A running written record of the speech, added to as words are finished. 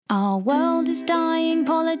Our world is dying,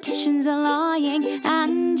 politicians are lying,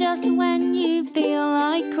 and just when you feel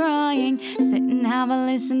like crying, sit and have a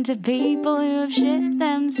listen to people who have shit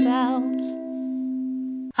themselves.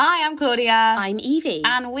 Hi, I'm Claudia. I'm Evie.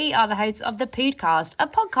 And we are the hosts of The Podcast, a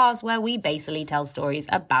podcast where we basically tell stories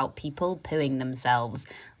about people pooing themselves.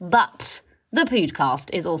 But The Podcast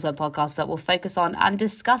is also a podcast that will focus on and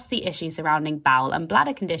discuss the issues surrounding bowel and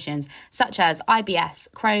bladder conditions such as IBS,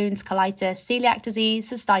 Crohn's, colitis, celiac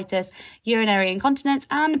disease, cystitis, urinary incontinence,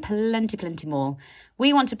 and plenty more.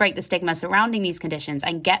 We want to break the stigma surrounding these conditions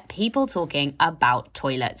and get people talking about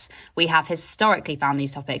toilets. We have historically found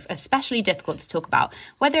these topics especially difficult to talk about,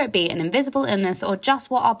 whether it be an invisible illness or just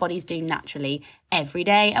what our bodies do naturally every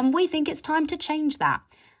day, and we think it's time to change that.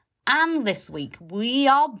 And this week, we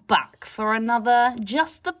are back for another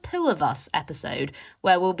Just the Poo of Us episode,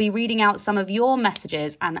 where we'll be reading out some of your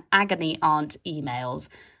messages and agony aunt emails.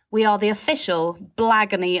 We are the official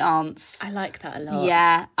Blagony aunts. I like that a lot.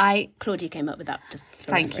 Yeah, Claudia came up with that. Just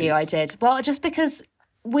Thank you, I did. Well, just because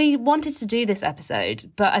we wanted to do this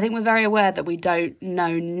episode, but I think we're very aware that we don't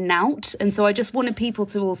know nout, and so I just wanted people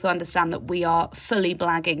to also understand that we are fully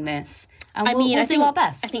blagging this. And we'll do our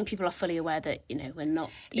best. I think people are fully aware that, we're not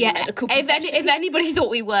medical profession. If anybody thought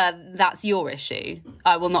we were, that's your issue.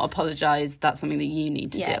 I will not apologise. That's something that you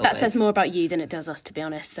need to deal with. That says more about you than it does us, to be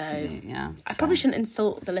honest. So yeah, I probably shouldn't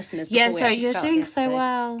insult the listeners before we actually you're start doing this so episode.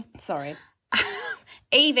 well. Sorry.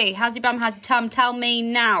 Evie, how's your bum, how's your tum? Tell me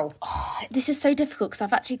now. Oh, this is so difficult because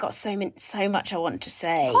I've actually got so much I want to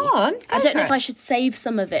say. Go on, I don't know if I should save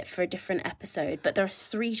some of it for a different episode, but there are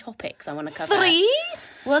 3 topics I want to cover. 3?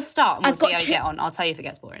 We'll start and we'll see how you 2 get on. I'll tell you if it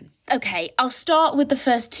gets boring. Okay, I'll start with the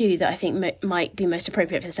first 2 that I think might be most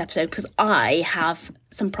appropriate for this episode because I have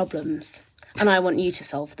some problems and I want you to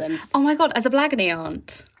solve them. Oh my God, as a Blagony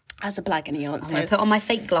aunt. As a Blagony aunt. I'm going to put on my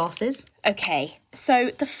fake glasses. Okay,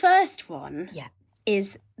 so the first one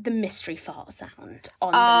is the mystery fart sound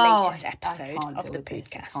on the latest episode of the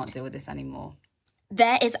podcast. I can't deal with this anymore.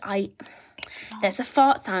 There's a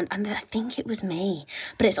fart sound, and I think it was me,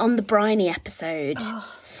 but it's on the Briny episode.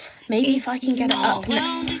 Maybe if I can get it up.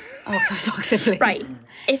 Oh, for fuck's sake, please. Right,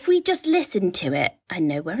 if we just listen to it, I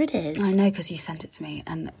know where it is. I know, because you sent it to me,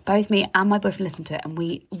 and both me and my boyfriend listened to it, and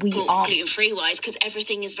we are gluten-free wise, because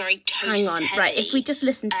everything is very toast Hang on, heavy. right, if we just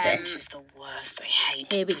listen to this. It's the worst, I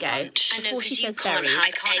hate Here we go. brunch. I know, because you can't have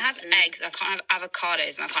I can't have eggs, I can't have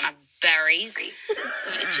avocados, and I can't have berries. So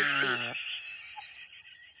it just seems...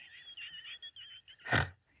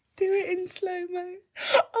 do it in slow-mo.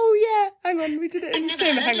 Oh, yeah. Hang on, we did it in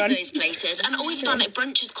slow-mo. I've never heard of those places, and I always found that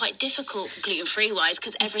brunch is quite difficult gluten-free wise,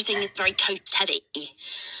 because everything is very toast heavy.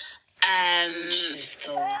 Brunch is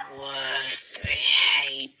the worst. I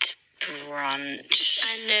hate brunch.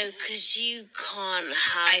 I know, because you can't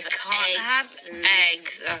have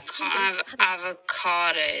eggs. I can't have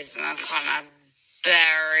avocados, and I can't have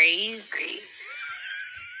berries.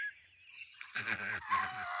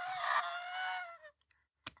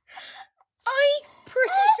 I'm pretty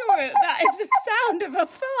sure that is the sound of a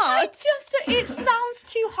fart. It sounds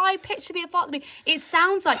too high-pitched to be a fart to me. It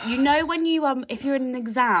sounds like, when you, if you're in an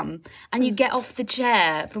exam and you get off the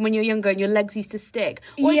chair from when you're younger and your legs used to stick.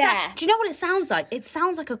 Do you know what it sounds like? It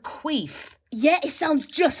sounds like a queef. Yeah, it sounds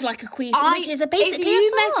just like a queef, which is basically if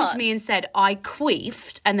you a fart. messaged me and said, I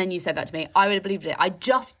queefed, and then you said that to me, I would have believed it. I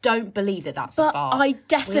just don't believe that that's a fart. But I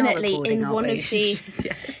definitely, in one of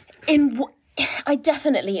the... I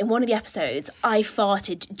definitely, in one of the episodes, I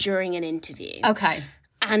farted during an interview. Okay.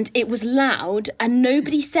 And it was loud and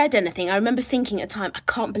nobody said anything. I remember thinking at the time, I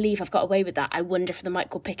can't believe I've got away with that. I wonder if the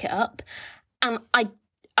mic will pick it up. And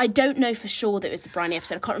I don't know for sure that it was a Briny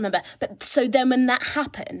episode. I can't remember. But so then when that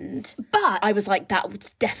happened, I was like, that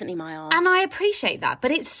was definitely my arse. And I appreciate that.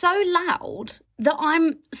 But it's so loud that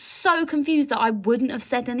I'm so confused that I wouldn't have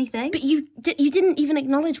said anything. But you didn't even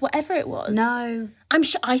acknowledge whatever it was. No. I'm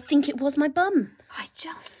sure. I think it was my bum.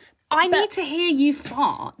 I need to hear you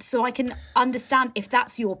fart so I can understand if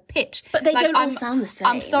that's your pitch. But they don't all sound the same.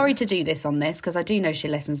 I'm sorry to do this on this because I do know she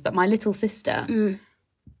listens, but my little sister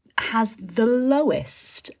has the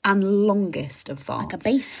lowest and longest of farts. Like a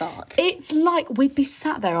bass fart. It's like we'd be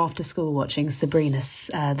sat there after school watching Sabrina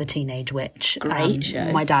the Teenage Witch. Great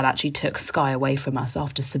show. My dad actually took Sky away from us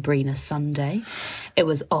after Sabrina Sunday. It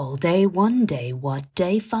was all day, one day, what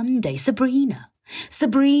day, fun day, Sabrina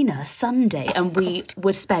Sunday. And we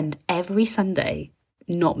would spend every Sunday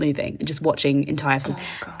not moving and just watching entire episodes.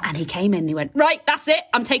 Oh, and he came in and he went, right, that's it,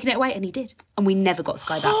 I'm taking it away. And he did. And we never got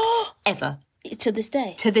Sky back. Ever. To this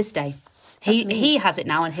day? To this day. He has it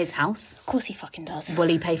now in his house. Of course he fucking does. Will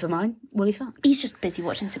he pay for mine? Will he fuck? He's just busy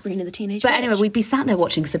watching Sabrina the Teenage Witch. But anyway, we'd be sat there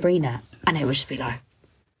watching Sabrina and it would just be like...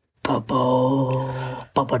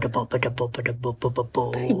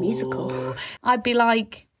 Very musical. I'd be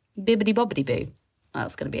like, bibbidi bobbidi boo.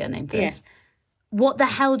 That's going to be her name for this. What the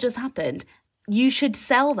hell just happened? You should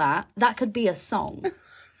sell that. That could be a song.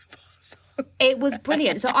 It was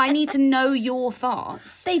brilliant. So I need to know your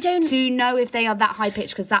farts. They don't... To know if they are that high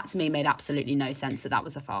pitched, because that to me made absolutely no sense that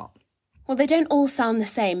was a fart. Well, they don't all sound the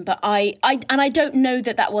same, but I don't know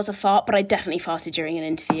that was a fart, but I definitely farted during an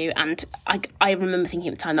interview, and I remember thinking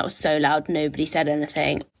at the time that was so loud, nobody said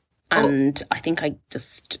anything, and I think it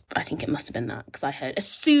must have been that, because as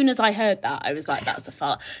soon as I heard that, I was like, that's a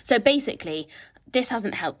fart. So basically, this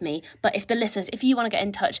hasn't helped me, but if you want to get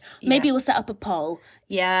in touch, maybe we'll set up a poll.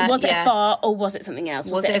 Yeah. Was it a fart or was it something else?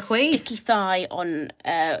 Was it a queef? Sticky thigh on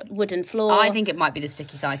a wooden floor? I think it might be the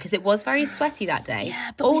sticky thigh, because it was very sweaty that day.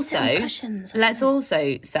 Yeah, but we sit on cushions. Let's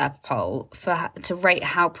also set up a poll to rate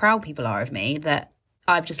how proud people are of me that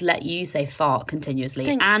I've just let you say fart continuously.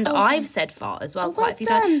 I've said fart as well quite a few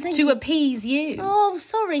times to appease you. Oh,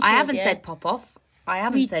 sorry, Claudia. I haven't said pop off. I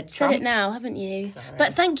haven't said Trump. Said it now, haven't you? Sorry.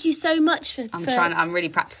 But thank you so much for... I'm really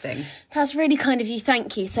practicing. That's really kind of you,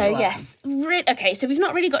 thank you. So, yes. Okay, so we've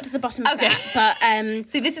not really got to the bottom of that, but...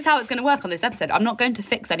 See, this is how it's going to work on this episode. I'm not going to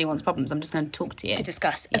fix anyone's problems. I'm just going to talk to you. To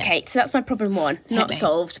discuss. Yeah. Okay, so that's my problem one. Not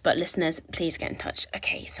solved, but listeners, please get in touch.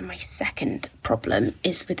 Okay, so my second problem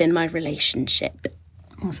is within my relationship.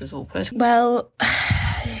 Oh, this is awkward. Well...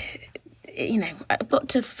 I've got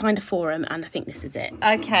to find a forum, and I think this is it.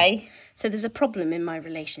 Okay. So there's a problem in my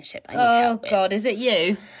relationship I need help with. Oh, God, is it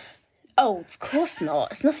you? Oh, of course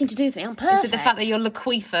not. It's nothing to do with me. I'm perfect. Is it the fact that you're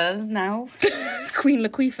Laqueefah now? Queen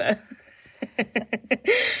Laqueefah.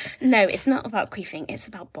 No, it's not about queefing. It's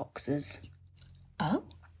about boxers. Oh?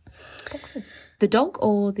 Boxers? The dog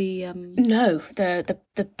or the... No,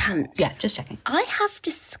 the pants. Yeah, just checking. I have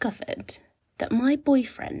discovered that my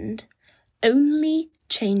boyfriend only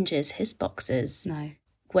changes his boxers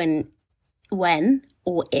when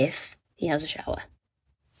or if he has a shower.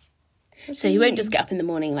 So he won't just get up in the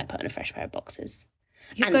morning like put on a fresh pair of boxers.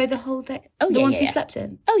 You go the whole day? Oh, yeah, the ones he slept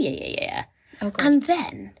in? Oh, yeah. Oh, God. And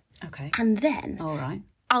then... Okay. And then... All right.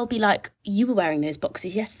 I'll be like, you were wearing those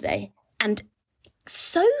boxers yesterday. And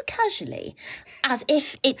so casually, as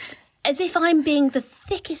if I'm being the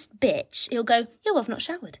thickest bitch, he'll go, yeah, well, I've not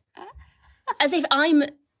showered. As if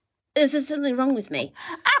there's something wrong with me.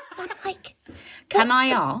 I'm like... Can I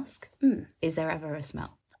ask, is there ever a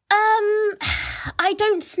smell? I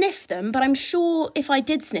don't sniff them, but I'm sure if I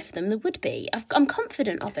did sniff them, there would be. I'm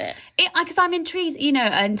confident of it. Because I'm intrigued,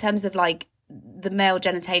 in terms of like the male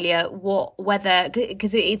genitalia,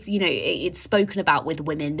 because it's, it's spoken about with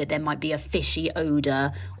women that there might be a fishy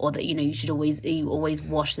odour, or that, you always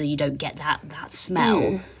wash so you don't get that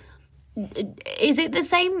smell. Is it the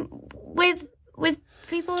same with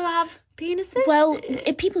people who have penises? Well,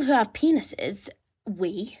 if people who have penises,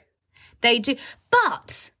 they do.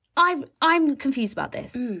 But I'm confused about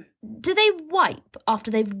this. Do they wipe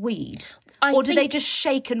after they've weed? Or do they just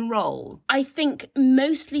shake and roll? I think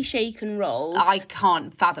mostly shake and roll. I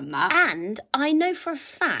can't fathom that. And I know for a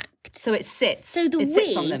fact. So it sits. So the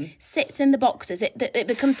sits on them. Sits in the boxes. It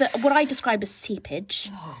becomes what I describe as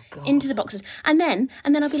seepage into the boxes. And then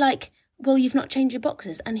I'll be like, well, you've not changed your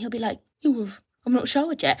boxes. And he'll be like, I'm not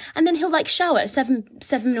showered yet. And then he'll like shower at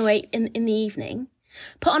 7 or 8 in the evening,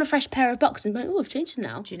 put on a fresh pair of boxers and go, I've changed them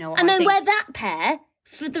now. Do you know what and then wear that pair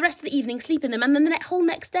for the rest of the evening, sleep in them, and then the whole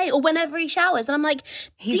next day or whenever he showers. And I'm like...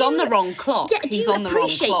 He's on the wrong clock. Yeah, He's on the wrong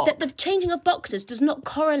clock. Do you appreciate that the changing of boxers does not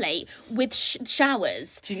correlate with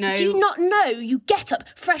showers? Do you know... Do you not know you get up,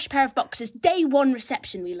 fresh pair of boxers, day one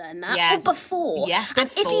reception, we learn that? Yes. Or before. Yes,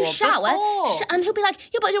 and if you shower... and he'll be like,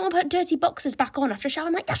 yeah, but I don't want to put dirty boxers back on after a shower.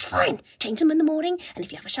 I'm like, that's fine. Change them in the morning, and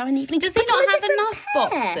if you have a shower in the evening... Does he not have enough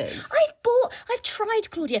boxers? I've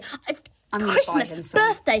tried, Claudia. I'm Christmas,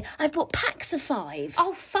 birthday, I've bought packs of 5.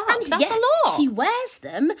 Oh, fuck, and that's a lot. He wears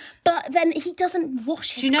them, but then he doesn't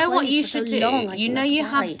wash his clothes. Do you know what you should do? You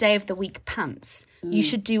have day of the week pants. You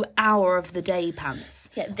should do hour of the day pants.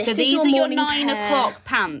 Yeah, so these are your 9 o'clock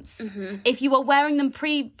pants. Mm-hmm. If you were wearing them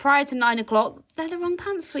prior to 9 o'clock, they're the wrong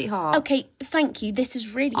pants, sweetheart. Okay, thank you. This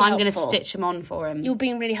is really helpful. I'm going to stitch them on for him. You're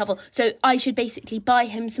being really helpful. So I should basically buy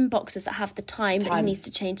him some boxers that have the time that he needs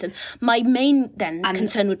to change them. My main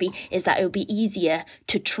concern would be is that it would be easier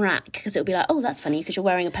to track, because it would be like, oh, that's funny because you're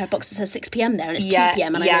wearing a pair of boxers at 6 p.m. there and it's 2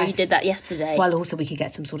 p.m. and I know you did that yesterday. Well, also we could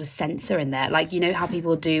get some sort of sensor in there. Like, you know how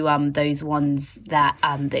people do those ones that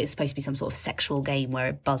it's supposed to be some sort of sexual game where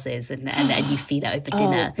it buzzes and you feel it over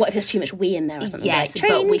dinner. What if there's too much wee in there or something? Yes, like,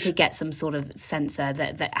 but we could get some sort of sensor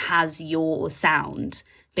that has your sound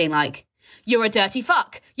being like, you're a dirty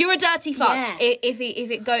fuck. You're a dirty fuck. Yeah.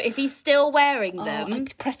 If he's still wearing them. I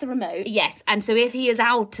press the remote. Yes, and so if he is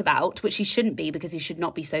out about, which he shouldn't be because he should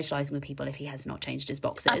not be socialising with people if he has not changed his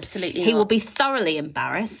boxers. Absolutely He not. will be thoroughly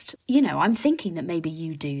embarrassed. You know, I'm thinking that maybe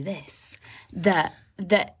you do this, that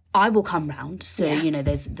I will come round, so, you know,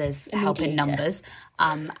 there's help in numbers,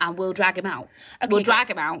 and we'll drag him out. We'll drag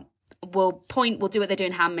him out. We'll point, we'll do what they do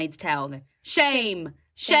in Handmaid's Tale. And go, shame,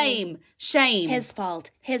 shame, shame. His fault.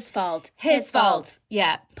 His fault. His fault.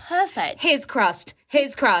 Yeah. Perfect. His crust.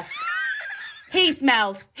 His crust. He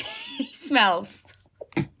smells. He smells.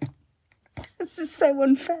 This is so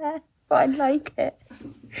unfair, but I like it.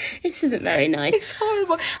 This isn't very nice. It's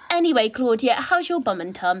horrible. Anyway, Claudia, how's your bum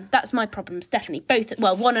and tum? That's my problems, definitely. Both,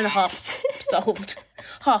 well, 1.5 solved.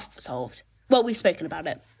 Half solved. Well, we've spoken about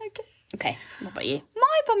it. Okay, what about you?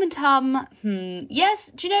 My bum and tum,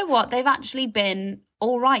 yes, do you know what? They've actually been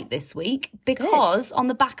all right this week because on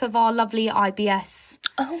the back of our lovely IBS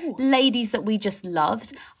ladies that we just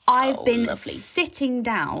loved, I've been sitting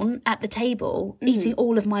down at the table, eating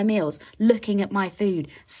all of my meals, looking at my food,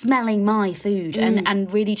 smelling my food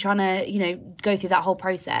and really trying to, you know, go through that whole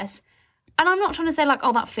process. And I'm not trying to say like,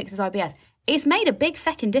 oh, that fixes IBS. It's made a big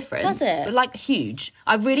feckin' difference. Has it? Like, huge.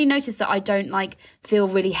 I've really noticed that I don't, like, feel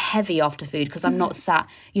really heavy after food because I'm not sat,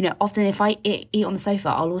 you know, often if I eat on the sofa,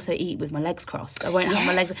 I'll also eat with my legs crossed. I won't have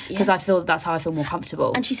my legs, because I feel that's how I feel more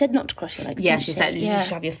comfortable. And she said not to cross your legs. Yeah, she said you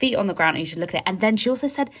should have your feet on the ground and you should look at it. And then she also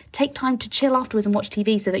said take time to chill afterwards and watch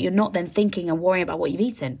TV so that you're not then thinking and worrying about what you've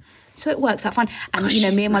eaten. So it works out fine. And, Gosh, you know,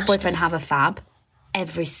 she me and my smashed boyfriend it. have a fab.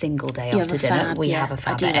 Every single day You after have a dinner, fab, we yeah. have a I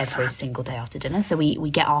fab do have every fab. single day after dinner. So we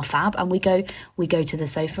get our fab and we go to the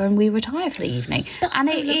sofa and we retire for the evening. That's and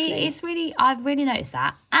so lovely. it's really, I've really noticed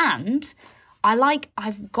that. And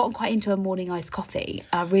I've gotten quite into a morning iced coffee.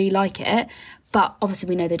 I really like it, but obviously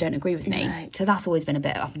we know they don't agree with me. No. So that's always been a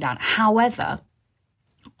bit up and down. However,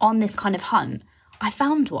 on this kind of hunt, I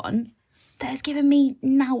found one that has given me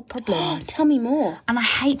now problems. Tell me more. And I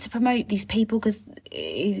hate to promote these people because,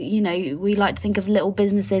 you know, we like to think of little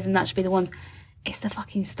businesses and that should be the ones. It's the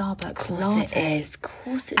fucking Starbucks latte. Of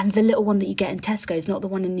course it is. And the little one that you get in Tesco's, not the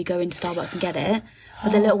one and you go into Starbucks and get it,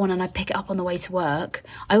 but the little one, and I pick it up on the way to work.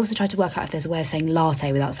 I also tried to work out if there's a way of saying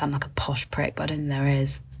latte without sounding like a posh prick, but I don't think there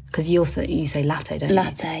is. Because you say latte, don't you?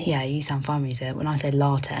 Latte. Yeah, you sound fine when you say it. When I say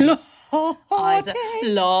latte. I say,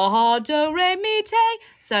 la, do, re, mi, te.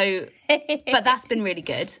 So, but that's been really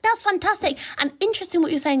good. That's fantastic. And interesting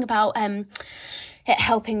what you're saying about it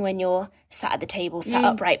helping when you're sat at the table, sat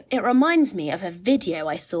upright. It reminds me of a video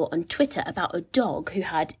I saw on Twitter about a dog who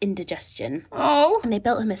had indigestion. Oh. And they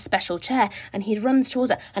built him a special chair and he runs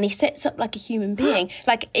towards it and he sits up like a human being.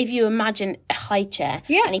 Like if you imagine a high chair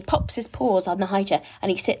and he pops his paws on the high chair and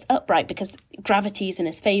he sits upright because gravity's in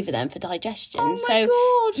his favour then for digestion. Oh my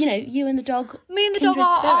God. You know, you and the dog, Me and the dog kindred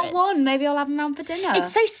are spirits. one. Maybe I'll have him round for dinner.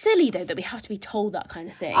 It's so silly though that we have to be told that kind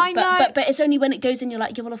of thing. I know. But it's only when it goes in you're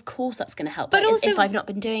like, yeah, well, of course that's going to help. But Like, also, if I've not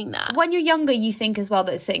been doing that. when you're younger, you think as well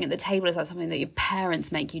that sitting at the table is like something that your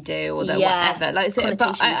parents make you do or that Yeah, whatever. Like, so, but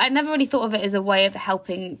connotations. I never really thought of it as a way of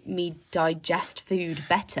helping me digest food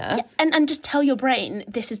better. And just tell your brain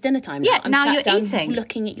this is dinner time. Yeah, I'm now sat you're down eating.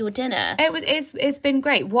 looking at your dinner. It's been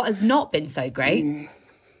great. What has not been so great?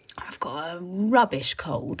 I've got a rubbish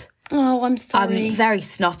cold. Oh, I'm sorry. I'm very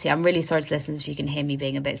snotty. I'm really sorry to listeners if you can hear me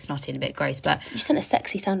being a bit snotty and a bit gross, but You sent a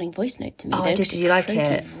sexy sounding voice note to me. oh, though, did 'cause you like creaky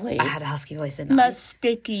it? Voice. I had a husky voice, didn't My I?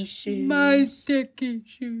 sticky shoes. My sticky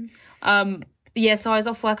shoes. Yeah, so I was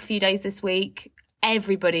off work a few days this week.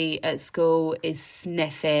 Everybody at school is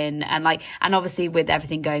sniffing and obviously with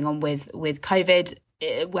everything going on with COVID,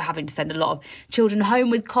 we're having to send a lot of children home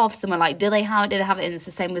with coughs and we're like, do they have it? And it's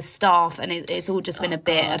the same with staff and it's all just been a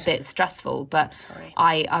bit stressful. But Sorry.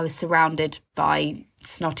 I was surrounded by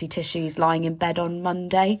snotty tissues lying in bed on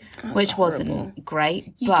Monday, which wasn't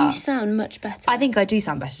great. You but do sound much better. I think I do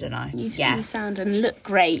sound better, don't I? You sound and look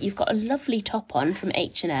great. You've got a lovely top on from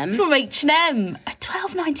H&M. From H&M.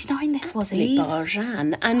 $12.99 this was, Absolutely Eve.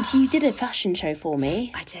 barjan. And you did a fashion show for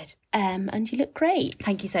me. I did. And you look great.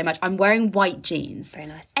 Thank you so much. I'm wearing white jeans. Very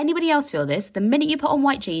nice. Anybody else feel this? The minute you put on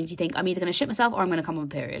white jeans, you think, I'm either going to shit myself or I'm going to come on a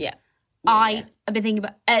period. Yeah. I have been thinking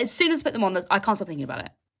about, as soon as I put them on, I can't stop thinking about it.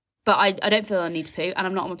 But I don't feel I need to poo and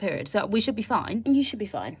I'm not on my period. So we should be fine. You should be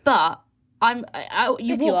fine. But you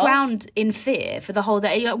If you walk are. around in fear for the whole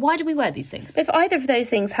day. You're like, why do we wear these things? If either of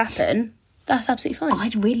those things happen, that's absolutely fine.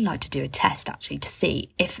 I'd really like to do a test actually to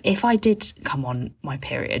see if I did come on my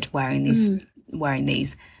period wearing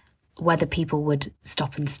these, whether people would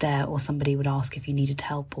stop and stare or somebody would ask if you needed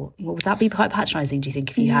help, or would that be quite patronising? Do you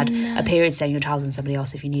think if you had a period staying in your trousers and somebody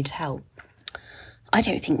else if you needed help? I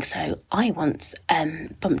don't think so. I once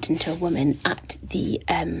bumped into a woman at the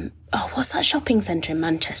what's that shopping centre in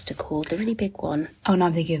Manchester called? The really big one. Oh, no,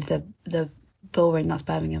 I'm thinking of the Bullring. That's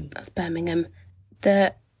Birmingham. That's Birmingham.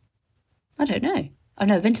 I don't know. I've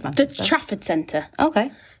never been to Manchester. The Trafford Centre.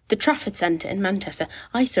 Okay. The Trafford Centre in Manchester.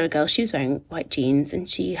 I saw a girl, she was wearing white jeans and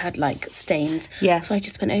she had like stains. Yeah. So I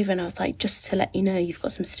just went over and I was like, just to let you know, you've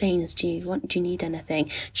got some stains. Do you need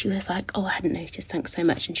anything? She was like, oh, I hadn't noticed. Thanks so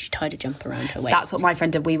much. And she tied a jumper around her waist. That's what my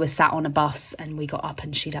friend did. We were sat on a bus and we got up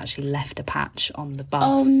and she'd actually left a patch on the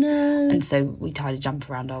bus. Oh, no. And so we tied a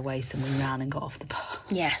jumper around our waist and we ran and got off the bus.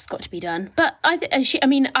 Yeah, it's got to be done. But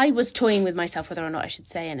I was toying with myself whether or not I should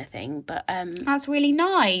say anything. But That's really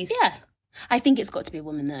nice. yeah. I think it's got to be a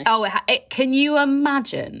woman, though. Oh, can you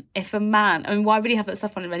imagine if a man... I mean, why would he have that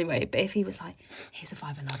stuff on him anyway? But if he was like, here's a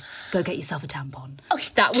 £5 note, go get yourself a tampon. Oh,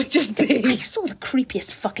 that would just be... I saw the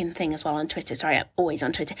creepiest fucking thing as well on Twitter. Sorry, I'm always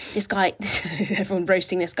on Twitter. This guy, everyone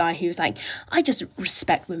roasting this guy who was like, I just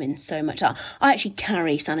respect women so much. I actually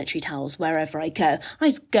carry sanitary towels wherever I go. I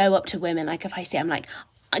just go up to women, like if I see it, I'm like...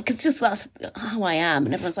 Because just that's how I am,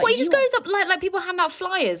 and everyone's like, well, he just goes up like people hand out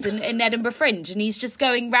flyers in Edinburgh Fringe, and he's just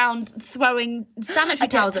going round throwing sanitary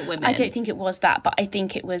towels at women. I don't think it was that, but I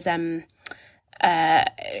think it was,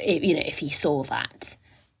 if he saw that.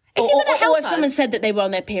 If you're going to help or if someone said that they were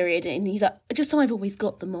on their period, and he's like, just so I've always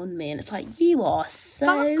got them on me, and it's like, you are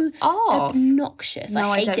so Fuck off. obnoxious. No,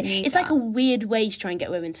 I hate I don't it. need It's that. like a weird way to try and get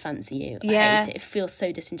women to fancy you. Yeah. I hate it. It feels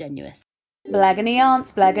so disingenuous. Blagony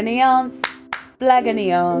aunts, Blagony aunts,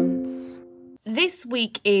 Blagony aunts. This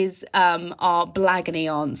week is our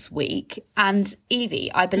Blagony Aunts week. And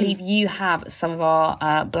Evie, I believe you have some of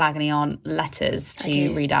our Blagony Aunt letters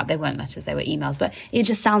to read out. They weren't letters, they were emails. But it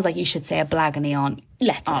just sounds like you should say a Blagony Aunt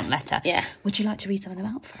letter. Yeah. Would you like to read some of them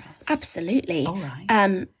out for us? Absolutely. All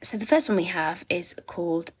right. So the first one we have is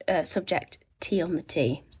called subject Tea on the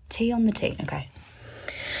Tea. Tea on the tea. Okay.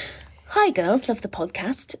 Hi girls, love the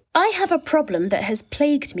podcast. I have a problem that has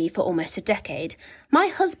plagued me for almost a decade. My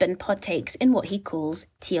husband partakes in what he calls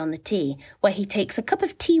tea on the tea, where he takes a cup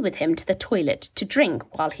of tea with him to the toilet to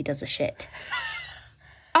drink while he does a shit.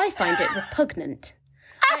 I find it repugnant.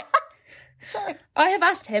 I have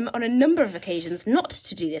asked him on a number of occasions not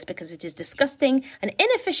to do this because it is disgusting, an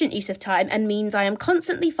inefficient use of time, and means I am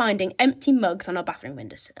constantly finding empty mugs on our bathroom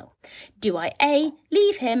windowsill. Do I A,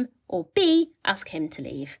 leave him, or B, ask him to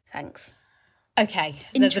leave? Thanks. Okay,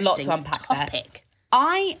 there's a lot to unpack topic.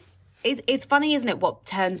 there. It's funny, isn't it, what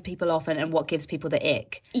turns people off and what gives people the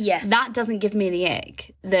ick? Yes. That doesn't give me the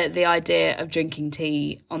ick, the idea of drinking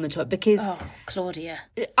tea on the toilet, because... Oh, Claudia.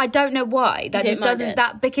 I don't know why. That just doesn't... it?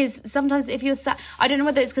 That because sometimes if you're sat... I don't know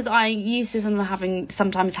whether it's because I used to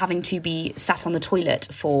sometimes having to be sat on the toilet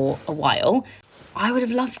for a while. I would have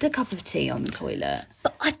loved a cup of tea on the toilet.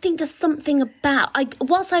 But I think there's something about...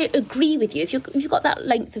 whilst I agree with you, if you've got that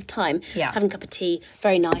length of time, having a cup of tea,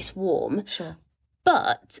 very nice, warm. Sure.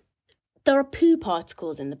 But... there are poo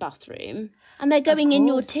particles in the bathroom and they're going in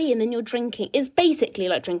your tea and then you're drinking. It's basically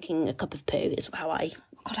like drinking a cup of poo is how I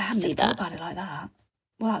God, I hadn't see thought that. about it like that.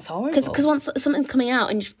 Well, that's horrible. Because once something's coming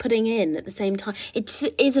out and you're just putting in at the same time, it just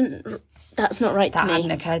isn't... That's not right to me. That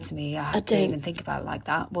hadn't occurred to me. I didn't even think about it like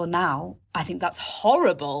that. Well, now I think that's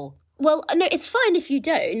horrible. Well, no, it's fine if you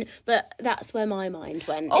don't, but that's where my mind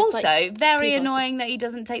went. Also, it's like, very annoying that he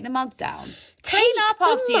doesn't take the mug down. Take Clean up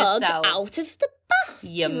after the mug yourself. out of the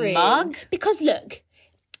bathroom. You mug. Because look,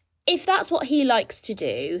 if that's what he likes to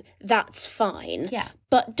do, that's fine. Yeah.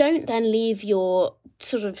 But don't then leave your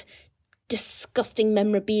sort of disgusting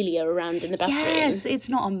memorabilia around in the bathroom. Yes, it's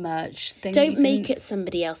not a merch thing. Don't make it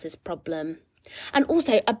somebody else's problem. And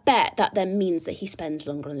also, I bet that then means that he spends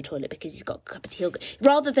longer on the toilet because he's got a cup of tea.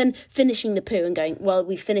 Rather than finishing the poo and going, well,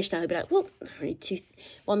 we've finished now, he'll be like, well, only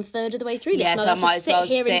 1/3 of the way through. Yeah, so I might as well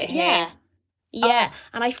sit here. Yeah.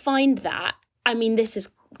 And I find that, I mean, this is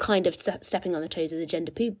kind of stepping on the toes of the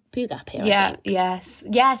gender poo gap here, I think. Yes.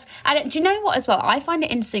 And do you know what as well? I find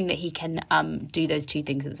it interesting that he can do those two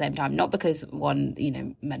things at the same time. Not because one,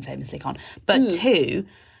 men famously can't, but two...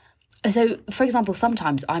 So, for example,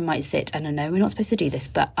 sometimes I might sit, and I know we're not supposed to do this,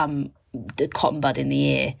 but the cotton bud in the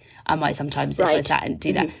ear, I might sometimes, if I sat and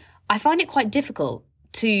do that, I find it quite difficult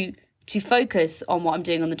to focus on what I'm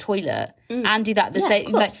doing on the toilet and do that at the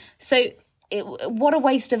same. What a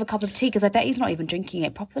waste of a cup of tea, because I bet he's not even drinking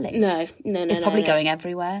it properly. No. It's probably going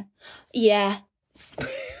everywhere. Yeah.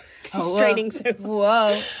 It's straining so.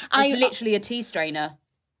 Whoa! It's literally a tea strainer.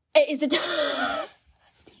 It is a.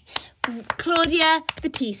 Claudia, the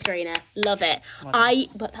tea strainer, love it.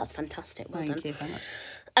 But that's fantastic. Well done. Thank you so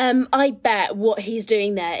much. I bet what he's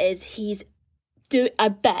doing there is I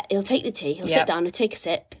bet he'll take the tea, he'll sit down, he'll take a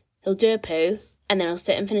sip, he'll do a poo, and then I'll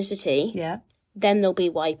sit and finish the tea. Yeah. Then they'll be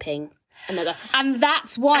wiping. And they'll go... And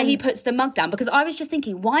that's why he puts the mug down, because I was just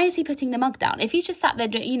thinking, why is he putting the mug down? If he's just sat there,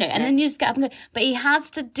 and then you just get up and go... But he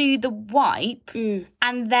has to do the wipe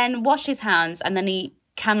and then wash his hands, and then he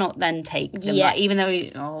cannot then take the mug, even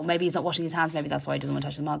though maybe he's not washing his hands, maybe that's why he doesn't want to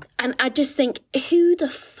touch the mug. And I just think, who the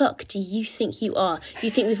fuck do you think you are?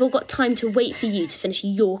 You think we've all got time to wait for you to finish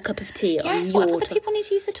your cup of tea on your... What if other people need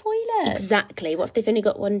to use the toilet? Exactly. What if they've only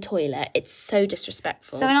got one toilet? It's so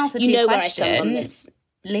disrespectful. So in answer to your question, where I stand on this.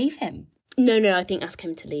 Leave him. No, I think ask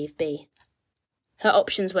him to leave, B. Her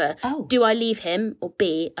options were, do I leave him, or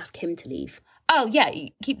B, ask him to leave. Oh, yeah,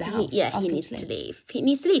 keep the house. He needs to leave. He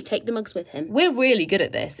needs to leave. Take the mugs with him. We're really good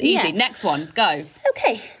at this. Easy. Yeah. Next one. Go.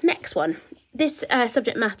 Okay, next one. This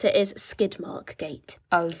subject matter is skid mark gate.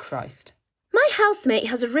 Oh, Christ. My housemate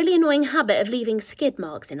has a really annoying habit of leaving skid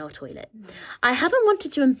marks in our toilet. I haven't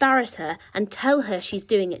wanted to embarrass her and tell her she's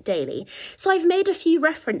doing it daily, so I've made a few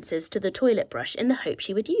references to the toilet brush in the hope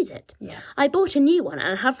she would use it. Yeah. I bought a new one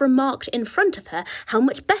and have remarked in front of her how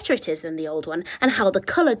much better it is than the old one and how the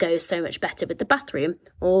colour goes so much better with the bathroom,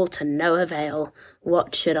 all to no avail.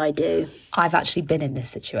 What should I do? I've actually been in this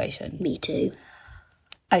situation. Me too.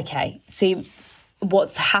 Okay, see,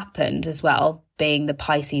 what's happened as well, being the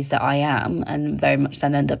Pisces that I am, and very much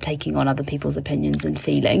then end up taking on other people's opinions and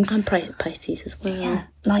feelings. I'm Pisces as well.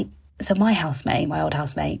 Yeah. So my old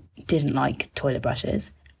housemate, didn't like toilet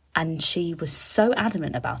brushes. And she was so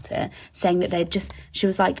adamant about it, saying that she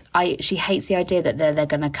was like, she hates the idea that they're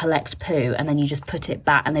going to collect poo and then you just put it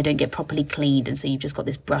back and they don't get properly cleaned. And so you've just got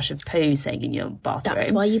this brush of poo sitting in your bathroom.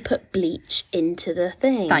 That's why you put bleach into the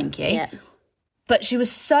thing. Thank you. Yeah. But she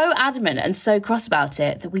was so adamant and so cross about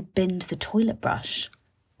it that we binned the toilet brush.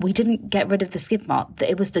 We didn't get rid of the skid mark. That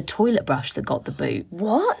it was the toilet brush that got the boot.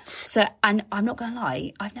 What? So, and I'm not going to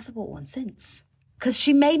lie, I've never bought one since. Because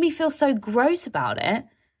she made me feel so gross about it,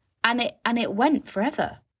 and it went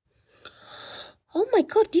forever. Oh my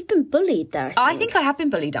God, you've been bullied there. I think I have been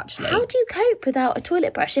bullied, actually. How do you cope without a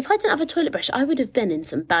toilet brush? If I didn't have a toilet brush, I would have been in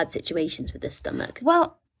some bad situations with this stomach.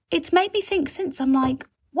 Well, it's made me think since. I'm like,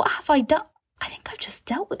 what have I done? I think I've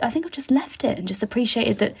just left it and just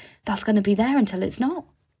appreciated that that's going to be there until it's not.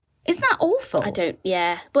 Isn't that awful? But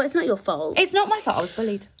it's not your fault. It's not my fault, I was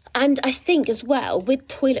bullied. And I think as well, with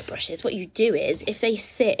toilet brushes, what you do is, if they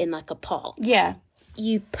sit in like a pot,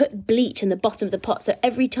 you put bleach in the bottom of the pot. So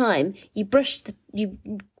every time you brush the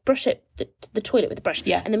toilet with the brush,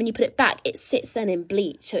 and then when you put it back, it sits then in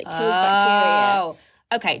bleach, so it kills bacteria.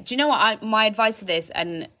 Okay, do you know what? My advice for this,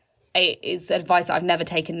 and it is advice that I've never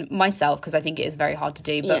taken myself because I think it is very hard to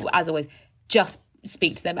do, but as always, just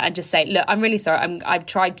speak to them and just say, look, I'm really sorry. I've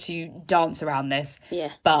tried to dance around this,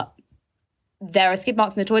 but there are skid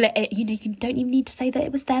marks in the toilet. You don't even need to say that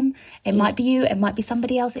it was them. It might be you. It might be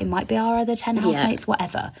somebody else. It might be our other 10 housemates,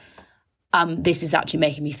 whatever. This is actually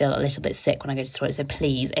making me feel a little bit sick when I go to the toilet. So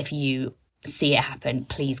please, if you see it happen,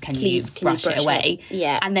 please can you brush it away?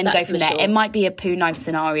 Yeah, and then go from there. It might be a poo knife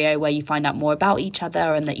scenario where you find out more about each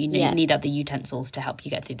other and that you need other utensils to help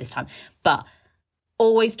you get through this time. But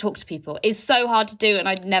always talk to people. It's so hard to do, and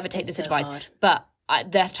I'd never take this advice. Hard. But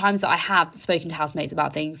there are times that I have spoken to housemates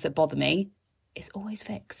about things that bother me. It's always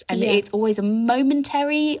fixed. And it's always a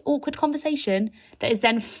momentary, awkward conversation that is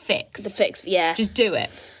then fixed. The fix, Just do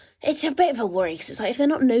it. It's a bit of a worry because it's like if they're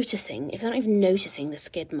not even noticing the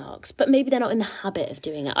skid marks, but maybe they're not in the habit of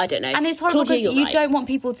doing it. I don't know. And it's horrible because you don't want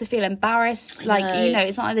people to feel embarrassed. Like,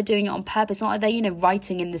 it's not like they're doing it on purpose. It's not like they're,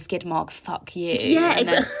 writing in the skid mark, fuck you. Yeah, exactly.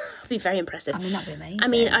 That'd be very impressive. I mean, that'd be amazing. I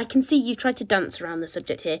mean, I can see you've tried to dance around the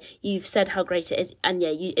subject here. You've said how great it is. And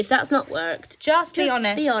if that's not worked, just be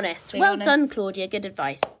honest. Be honest. Well done, Claudia. Good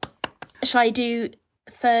advice. Shall I do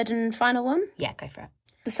third and final one? Yeah, go for it.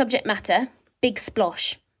 The subject matter, big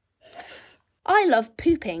splosh. I love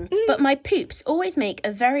pooping, but my poops always make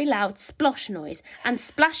a very loud splosh noise and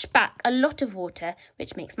splash back a lot of water,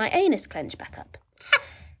 which makes my anus clench back up.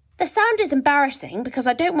 The sound is embarrassing because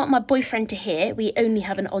I don't want my boyfriend to hear we only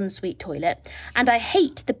have an ensuite toilet, and I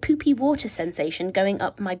hate the poopy water sensation going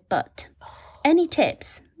up my butt. Any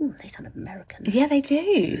tips? Ooh, they sound American. Yeah, they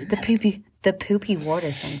do. The poopy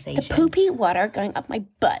water sensation. The poopy water going up my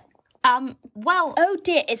butt. Well, oh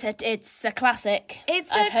dear, it's a classic.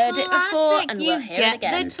 I've heard it before, and we'll hear it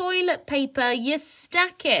again. You get the toilet paper, you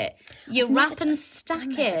stack it, you wrap and stack it.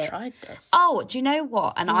 I've never tried this. Oh, do you know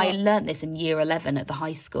what? And I learnt this in year 11 at the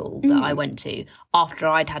high school that I went to after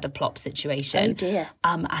I'd had a plop situation. Oh dear.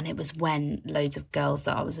 And it was when loads of girls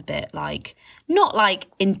that I was a bit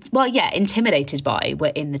intimidated by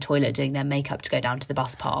were in the toilet doing their makeup to go down to the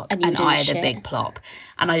bus park, and I had a big plop,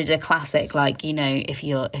 and I did a classic if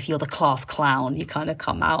you're the class clown. You kind of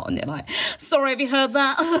come out and you're like, sorry, have you heard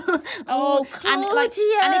that? Oh, Claudia.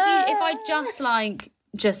 And if I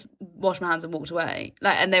just washed my hands and walked away,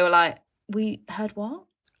 and they were like, we heard what?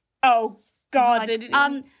 Oh, God.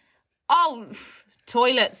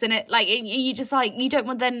 Toilets in it, you just you don't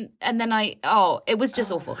want it was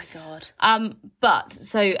just awful. Oh my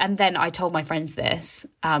God. And then I told my friends this,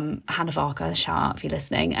 Hannah Varka, shout out if you're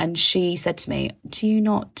listening, and she said to me, do you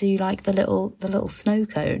not do the little snow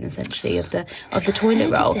cone essentially of the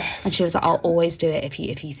toilet roll? And she was like, I'll always do it if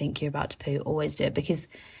you think you're about to poo, always do it, because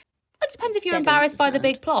it depends if you're embarrassed by the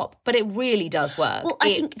big plop, but it really does work. Well,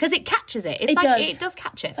 I think because it catches it. It does. It does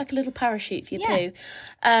catch it. It's like a little parachute for your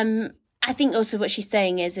poo. I think also what she's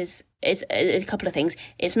saying is a couple of things.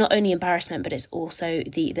 It's not only embarrassment, but it's also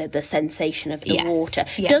the sensation of the water.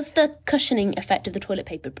 Yes. Does the cushioning effect of the toilet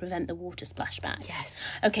paper prevent the water splashback? Yes.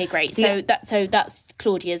 Okay, great. So that's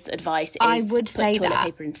Claudia's advice. I would say put toilet that.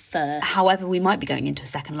 paper in first. However, we might be going into a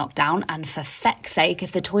second lockdown, and for feck's sake,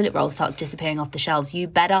 if the toilet roll starts disappearing off the shelves, you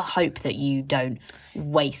better hope that you don't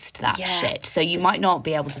waste that shit. So you might not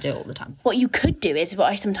be able to do it all the time. What you could do is what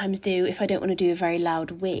I sometimes do if I don't want to do a very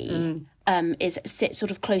loud wee. Is sit sort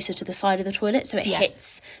of closer to the side of the toilet so it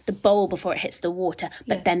hits the bowl before it hits the water,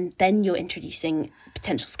 but then you're introducing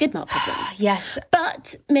potential skid mark problems. Yes.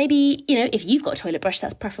 But maybe, if you've got a toilet brush,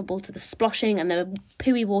 that's preferable to the sploshing and the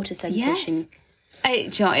pooey water sensation.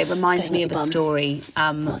 It reminds me of a story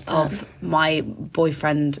of my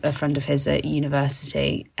boyfriend, a friend of his at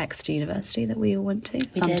university, Exeter University, that we all went to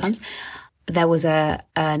sometimes. Did. There was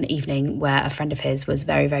an evening where a friend of his was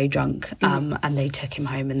very, very drunk, and they took him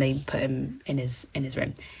home and they put him in his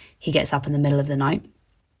room. He gets up in the middle of the night,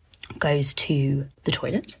 goes to the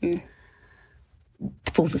toilet,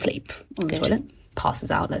 falls asleep on the toilet,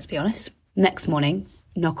 passes out, let's be honest. Next morning,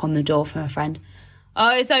 knock on the door from a friend. Oh,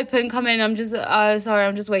 it's open, come in, I'm just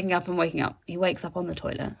waking up, I'm waking up. He wakes up on the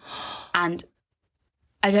toilet, and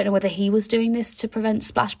I don't know whether he was doing this to prevent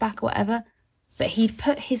splashback or whatever, but he'd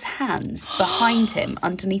put his hands behind him,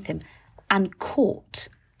 underneath him, and caught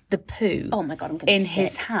the poo. Oh my God, I'm going to in be sick.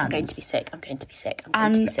 his hands. I'm going to be sick. I'm going to be sick.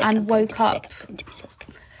 And woke up. I'm going to be sick.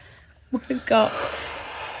 Woke up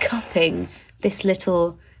cupping this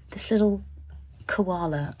little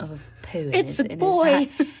koala of a poo. It's a boy.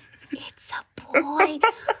 It's a boy.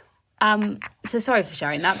 So sorry for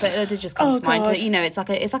sharing that, but it did just come to mind. God.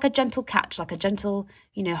 It's like a gentle catch, like a gentle,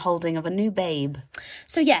 holding of a new babe.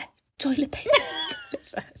 So yeah. Toilet paper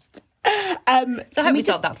first. So I hope we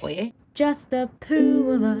solved that for you. Just the poo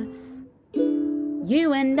of us,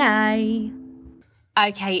 you and I.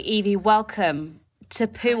 Okay, Evie, welcome to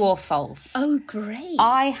Poo or False. Oh, great.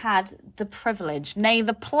 I had the privilege, nay,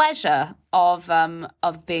 the pleasure of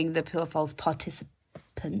being the Poo or False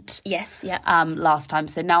participant. Yes, yeah. Last time.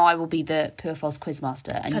 So now I will be the Poo or False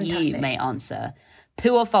quizmaster, and Fantastic. you may answer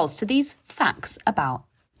Poo or False to these facts about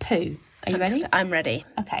poo. Are you ready? I'm ready.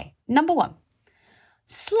 Okay. Number 1.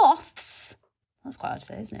 Sloths. That's quite hard to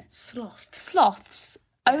say, isn't it? Sloths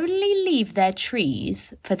only leave their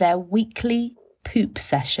trees for their weekly poop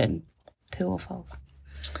session. Poo or false?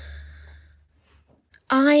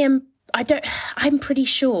 I'm pretty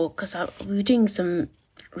sure, because we were doing some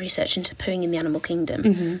research into pooing in the animal kingdom,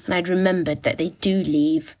 and I'd remembered that they do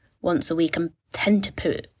leave once a week and tend to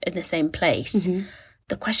poo in the same place.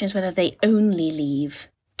 The question is whether they only leave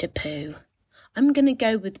to poo. I'm going to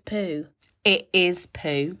go with poo. It is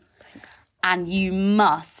poo. Thanks. And you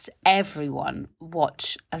must, everyone,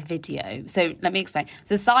 watch a video. So let me explain.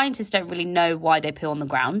 So scientists don't really know why they poo on the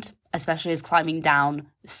ground, especially as climbing down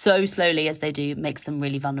so slowly as they do makes them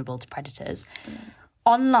really vulnerable to predators.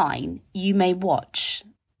 Online, you may watch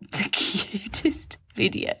the cutest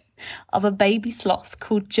video of a baby sloth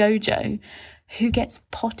called Jojo who gets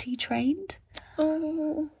potty trained.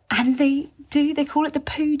 Oh. And they call it the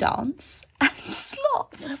poo dance. And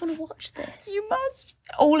sloths. I want to watch this. You must.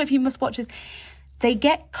 All of you must watch this. They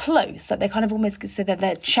get close, like they kind of almost so that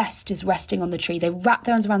their chest is resting on the tree. They wrap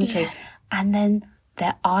their arms around the tree, and then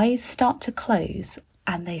their eyes start to close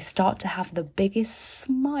and they start to have the biggest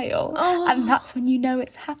smile. Oh. And that's when you know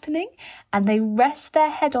it's happening. And they rest their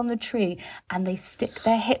head on the tree and they stick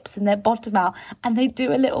their hips and their bottom out and they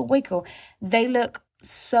do a little wiggle. They look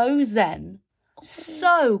so zen,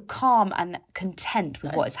 so calm and content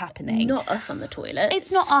with what is happening. Not us on the toilet.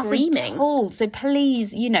 It's not screaming. Us at all. So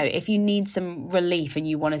please, if you need some relief and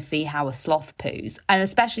you want to see how a sloth poos, and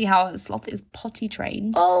especially how a sloth is potty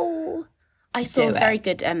trained. Oh, I saw a very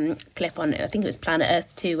good clip on, I think it was Planet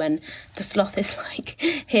Earth 2, when the sloth is like,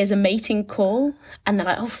 here's a mating call, and they're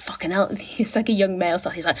like, oh, fucking hell. It's like a young male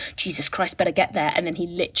sloth. He's like, Jesus Christ, better get there. And then he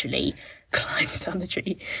literally climbs down the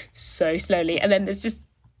tree so slowly. And then there's just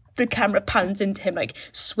the camera pans into him, like,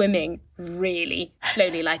 swimming really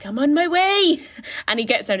slowly, like, I'm on my way. And he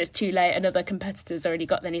gets there and it's too late. Another competitor's already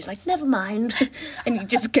got there and he's like, never mind. And he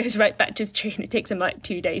just goes right back to his tree and it takes him, like,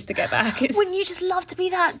 2 days to get back. Wouldn't you just love to be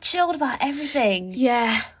that chilled about everything?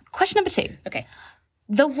 Yeah. Question number 2. Okay.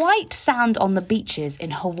 The white sand on the beaches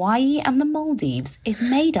in Hawaii and the Maldives is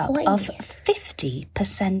made up of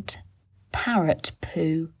 50% parrot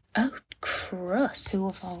poo. Oh, crust. True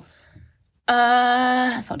or false?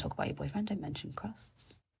 Let's not talk about your boyfriend. Don't mention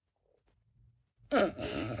crusts.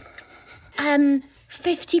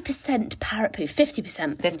 50% parrot poo.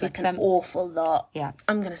 50% seems like an awful lot. Yeah.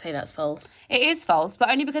 I'm going to say that's false. It is false, but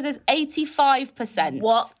only because it's 85%.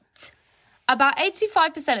 What? About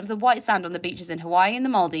 85% of the white sand on the beaches in Hawaii and the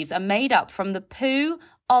Maldives are made up from the poo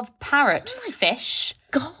of parrotfish.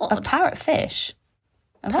 God. Of parrotfish.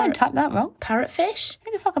 Have I typed that wrong? Parrotfish?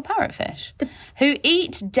 Who the fuck are parrotfish? Who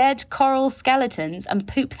eat dead coral skeletons and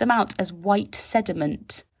poop them out as white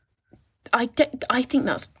sediment. I think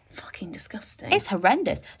that's fucking disgusting. It's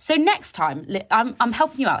horrendous. So next time, I'm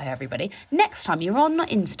helping you out here, everybody. Next time you're on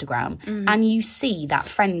Instagram and you see that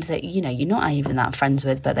friend that, you know, you're not even that friends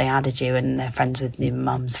with, but they added you and they're friends with your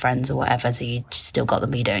mum's friends or whatever, so you still got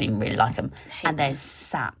them, but you don't even really like them. And they're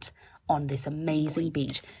sat on this amazing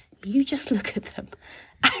beach. You just look at them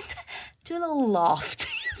and do a little laugh to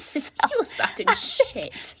yourself. You're sat in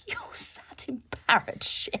shit. You're sat in parrot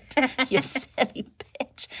shit, you silly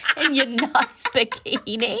bitch, in your nice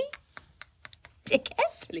bikini. Dickhead.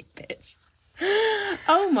 Silly bitch.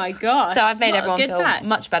 Oh my gosh. So I've made What a everyone good feel fact.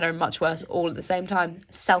 much better and much worse all at the same time.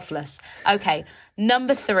 Selfless. Okay,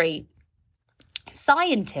 number 3.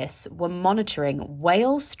 Scientists were monitoring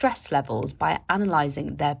whale stress levels by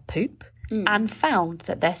analysing their poop and found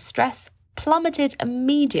that their stress plummeted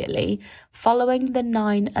immediately following the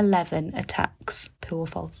 9/11 attacks. True or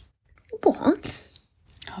false? What?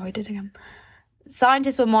 I'll read it again.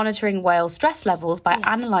 Scientists were monitoring whale stress levels by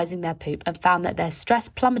analysing their poop and found that their stress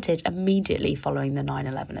plummeted immediately following the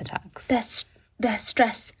 9/11 attacks. Their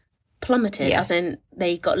stress plummeted, Yes. as in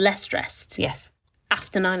they got less stressed Yes,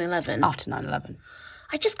 after 9/11. after 9/11.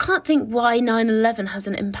 I just can't think why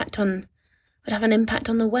 9/11 would have an impact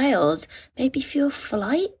on the whales. Maybe fewer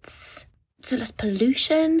flights, so less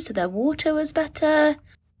pollution, so their water was better.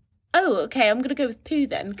 Oh, okay, I'm going to go with poo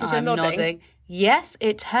then, because you're I'm nodding. Yes,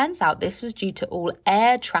 it turns out this was due to all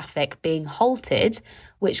air traffic being halted,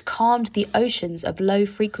 which calmed the oceans of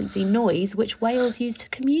low-frequency noise which whales use to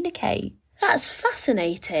communicate. That's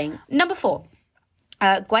fascinating. Number 4.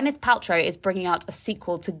 Gwyneth Paltrow is bringing out a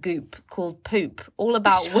sequel to Goop called Poop, all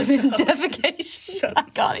about women defecation. I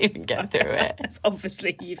can't even get through it. It's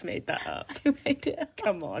obviously you've made that up. Who made it?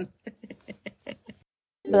 Come on.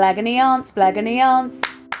 Blagony aunts, Blagony aunts,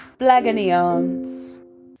 Blagony aunts.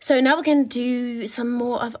 So now we're going to do some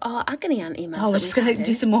more of our agony aunt emails. Oh, we're just going to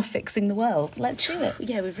do some more fixing the world. Let's do it.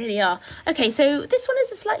 Yeah, we really are. Okay, so this one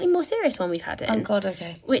is a slightly more serious one we've had in. Oh, God,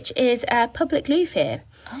 okay. Which is public loo fear.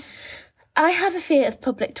 Oh. I have a fear of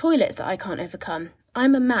public toilets that I can't overcome.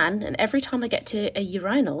 I'm a man, and every time I get to a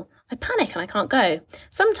urinal, I panic and I can't go.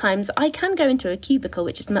 Sometimes I can go into a cubicle,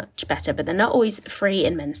 which is much better, but they're not always free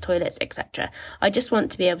in men's toilets, etc. I just want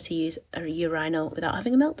to be able to use a urinal without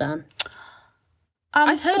having a meltdown.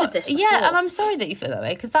 I've heard of this before. Yeah, and I'm sorry that you feel that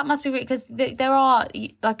way, because that must be because there are,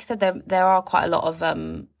 like I said, there are quite a lot of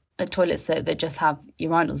toilets that just have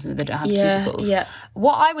urinals and they don't have cubicles. Yeah.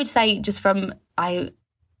 What I would say, just from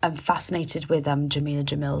I'm fascinated with Jamila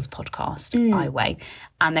Jamil's podcast, I Weigh,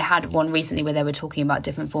 and they had one recently where they were talking about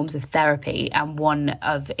different forms of therapy, and one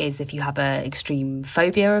of is if you have an extreme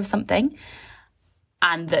phobia of something,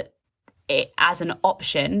 and that it, as an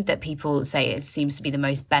option that people say it seems to be the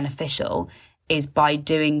most beneficial, is by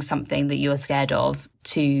doing something that you're scared of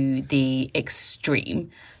to the extreme.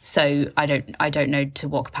 So I don't know to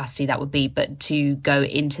what capacity that would be, but to go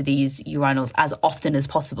into these urinals as often as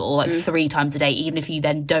possible, like 3 times a day, even if you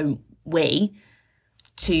then don't wee,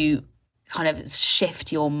 to kind of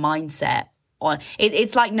shift your mindset on it.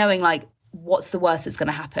 It's like knowing, like, what's the worst that's going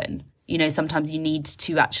to happen. You know, sometimes you need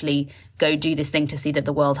to actually go do this thing to see that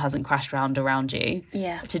the world hasn't crashed around you.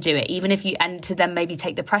 Yeah. To do it, even if you, and to then maybe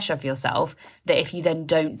take the pressure off yourself that if you then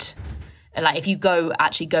don't, like, if you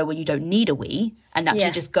actually go when you don't need a wee and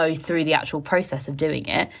actually just go through the actual process of doing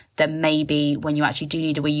it, then maybe when you actually do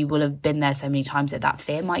need a wee, you will have been there so many times that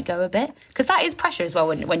fear might go a bit. Because that is pressure as well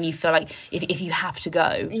when you feel like if you have to go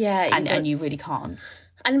and you really can't.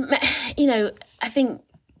 And, you know, I think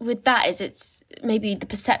with that it's maybe the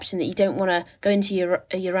perception that you don't want to go into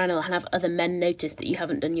a urinal and have other men notice that you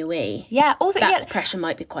haven't done your wee. Yeah, also, that pressure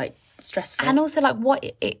might be quite stressful. And also, like,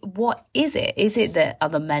 what is it? Is it that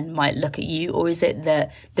other men might look at you, or is it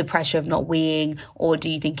the pressure of not weeing, or do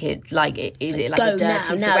you think is it like Go a dirty now,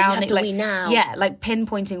 surrounding? you have to wee now. Yeah, like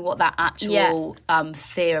pinpointing what that actual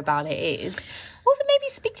fear about it is. Also, maybe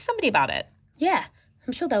speak to somebody about it. Yeah.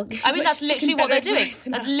 I'm sure they'll give I mean, you that's much literally fucking what they're better doing. advice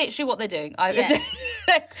than That's us. literally what they're doing. Yeah.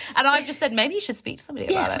 And I've just said, maybe you should speak to somebody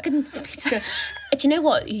about it. Fucking speak to. Do you know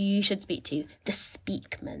what you should speak to? The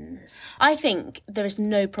Speakmans. I think there is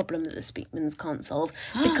no problem that the Speakmans can't solve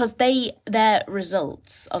because their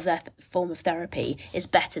results of their form of therapy is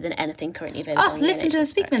better than anything currently available. Oh, listen to the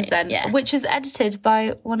Speakmans then, Yeah. which is edited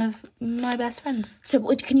by one of my best friends. So,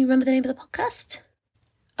 can you remember the name of the podcast?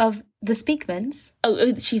 Of the Speakmans? Oh,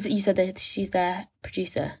 you said that she's their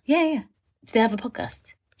producer. Yeah. Do they have a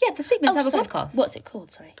podcast? Yeah, the Speakmans have sorry. a podcast. What's it called?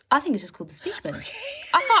 Sorry. I think it's just called the Speakmans.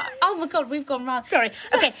 I can't. Oh my god, we've gone round. Sorry.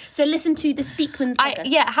 Okay, so listen to the Speakmans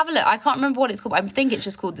podcast. Have a look. I can't remember what it's called, but I think it's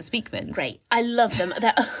just called the Speakmans. Great. I love them.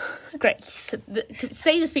 They're great. So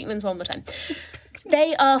say the Speakmans one more time.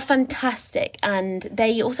 They are fantastic, and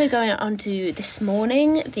they also go on to This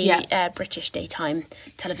Morning, the British daytime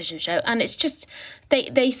television show, and it's just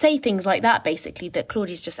they say things like that basically that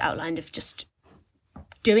Claudia's just outlined of just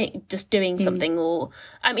doing something. Or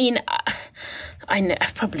I mean, I know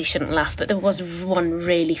I probably shouldn't laugh, but there was one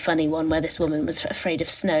really funny one where this woman was afraid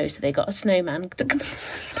of snow, so they got a snowman to come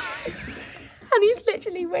and he's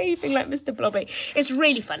literally waving like Mr. Blobby. It's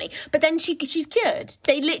really funny. But then she's cured.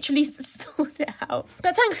 They literally sort it out.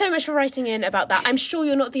 But thanks so much for writing in about that. I'm sure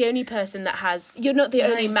you're not the only person you're not the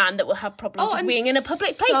only man that will have problems with weeing in a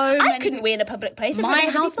public place. I couldn't wee in a public place. My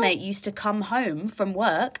housemate used to come home from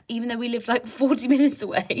work, even though we lived like 40 minutes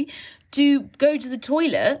away, to go to the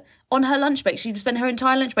toilet on her lunch break. She'd spend her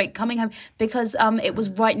entire lunch break coming home because it was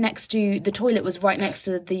right next to the toilet was right next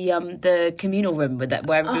to the communal room where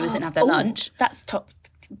everybody was sitting to have their lunch. That's top.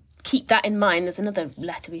 Keep that in mind. There's another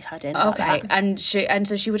letter we've had in. Okay, and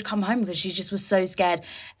so she would come home because she just was so scared,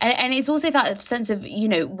 and it's also that sense of, you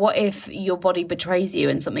know, what if your body betrays you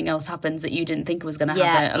and something else happens that you didn't think was going to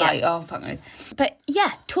happen? Yeah. Like, oh fuck knows. But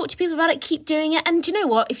yeah, talk to people about it. Keep doing it. And do you know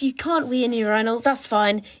what? If you can't wee in a urinal, that's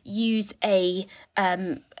fine. Use a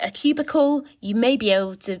cubicle. You may be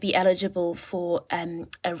able to be eligible for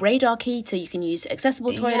a radar key, so you can use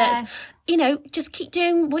accessible toilets. Yes. You know, just keep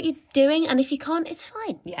doing what you're doing, and if you can't, it's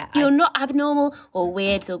fine. Yeah, you're not abnormal or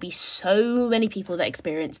weird. There'll be so many people that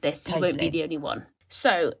experience this. Totally. You won't be the only one.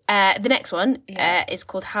 So the next one is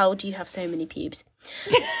called "How Do You Have So Many Pubes?"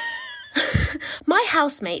 My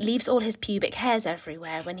housemate leaves all his pubic hairs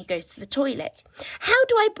everywhere when he goes to the toilet. How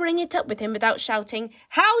do I bring it up with him without shouting,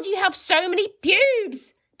 "How do you have so many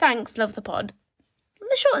pubes?" Thanks, love the pod.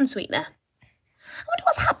 Short and sweet there. I wonder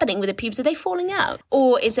what's happening with the pubes. Are they falling out?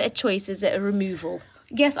 Or is it a choice? Is it a removal?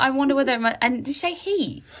 Yes, I wonder whether and did you say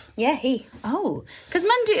he? Yeah, he. Oh, because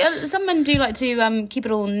some men do like to keep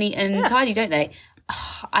it all neat and tidy, don't they?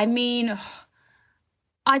 I mean,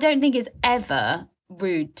 I don't think it's ever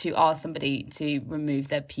rude to ask somebody to remove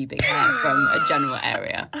their pubic hair from a general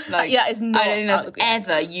area. Like, yeah, it's not. I don't think that's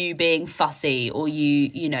ever you being fussy or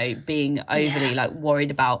you know, being overly like worried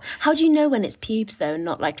about. How do you know when it's pubes though, and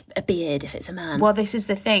not like a beard if it's a man? Well, this is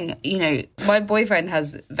the thing. You know, my boyfriend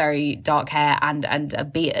has very dark hair and a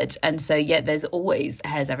beard, and so there's always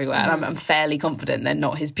hairs everywhere. And I'm fairly confident they're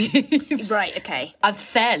not his pubes. Right. Okay. I'm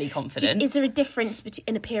fairly confident. Is there a difference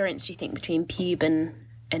in appearance, do you think, between pube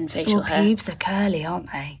and facial hair? Pubes are curly, aren't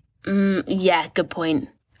they? Yeah, good point.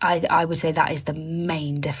 I would say that is the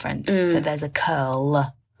main difference, that there's a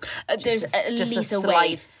curl. There's at least a slight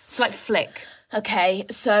wave. Slight flick. Okay,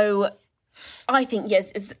 so I think,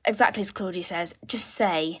 yes, it's exactly as Claudia says. Just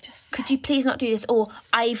say, could you please not do this? Or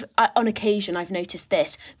on occasion, I've noticed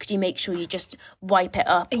this. Could you make sure you just wipe it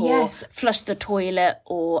up or flush the toilet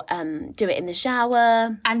or do it in the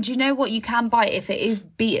shower? And do you know what you can buy if it is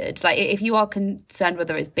beard? Like if you are concerned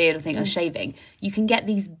whether it's beard or thing or shaving, you can get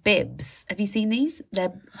these bibs. Have you seen these?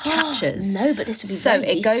 They're catchers. No, but this would be so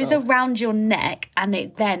very it goes useful. around your neck, and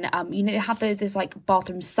it then you know, have those like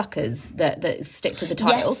bathroom suckers that stick to the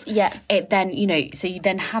tiles. Yes, yeah. It then, you know, so you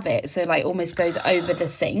then have it so like almost goes over the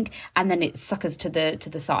sink, and then it suckers to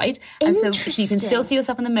the side, and so you can still see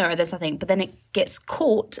yourself in the mirror. There's nothing, but then it gets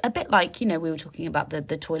caught a bit like, you know, we were talking about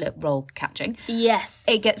the toilet roll catching. Yes,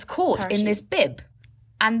 it gets caught in this bib.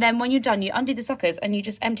 And then when you're done, you undo the suckers and you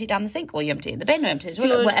just empty it down the sink, or you empty it in the bin, or empty it in the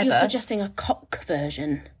toilet, whatever. You're suggesting a cock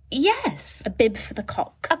version. Yes. A bib for the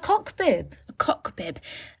cock. A cock bib. A cock bib.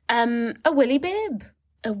 A willy bib.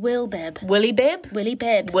 A will bib. Willy bib? Willy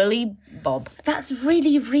bib. Willy bob. That's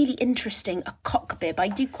really, really interesting. A cock bib. I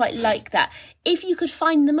do quite like that. If you could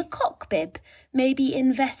find them a cock bib, maybe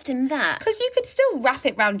invest in that. Because you could still wrap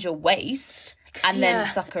it round your waist and then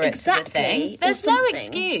sucker it to the thing. There's no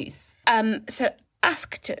excuse. So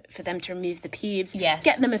ask for them to remove the pubes. Yes.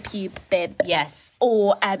 Get them a pube bib. Yes.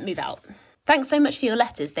 Or move out. Thanks so much for your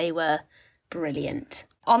letters. They were brilliant.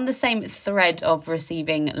 On the same thread of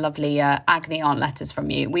receiving lovely agony aunt letters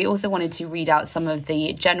from you, we also wanted to read out some of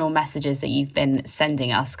the general messages that you've been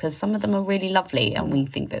sending us, because some of them are really lovely and we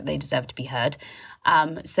think that they deserve to be heard.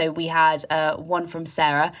 So we had one from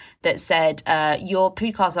Sarah that said, your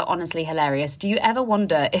podcasts are honestly hilarious. Do you ever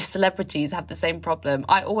wonder if celebrities have the same problem?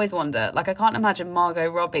 I always wonder. Like, I can't imagine Margot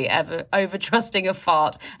Robbie ever over-trusting a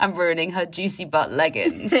fart and ruining her juicy butt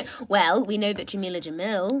leggings. Well, we know that Jamila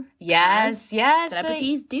Jamil Yes.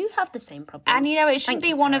 celebrities do have the same problem. And, it shouldn't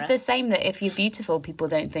be one of the same that if you're beautiful, people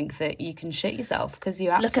don't think that you can shit yourself, because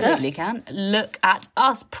you absolutely can. Look at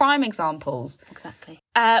us. Prime examples. Exactly.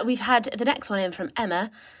 We've had the next one in from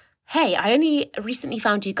Emma. Hey, I only recently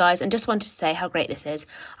found you guys and just wanted to say how great this is.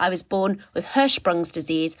 I was born with Hirschsprung's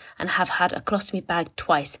disease and have had a colostomy bag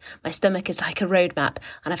twice. My stomach is like a road map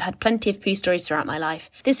and I've had plenty of poo stories throughout my life.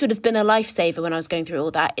 This would have been a lifesaver when I was going through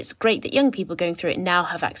all that. It's great that young people going through it now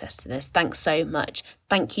have access to this. Thanks so much.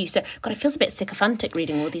 Thank you. So, God, it feels a bit sycophantic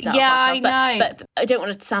reading all these out of ourselves. I know. But I don't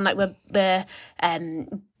want it to sound like we're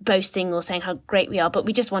boasting or saying how great we are, but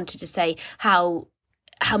we just wanted to say how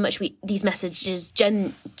much these messages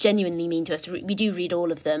genuinely mean to us. We do read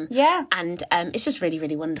all of them. Yeah. And it's just really,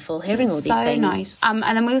 really wonderful hearing all these so things. Nice. And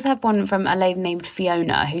then we also have one from a lady named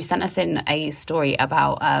Fiona who sent us in a story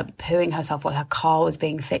about pooing herself while her car was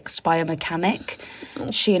being fixed by a mechanic.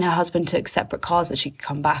 She and her husband took separate cars that she could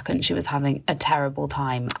come back, and she was having a terrible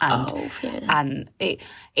time. And, Fiona. And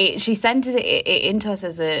she sent it into us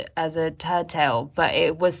as a turd tale, but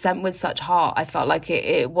it was sent with such heart. I felt like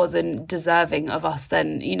it wasn't deserving of us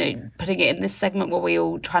then, putting it in this segment where we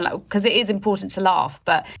all try and because it is important to laugh,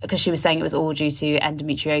 but because she was saying it was all due to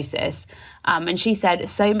endometriosis. And she said,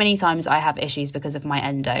 so many times I have issues because of my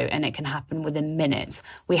endo and it can happen within minutes.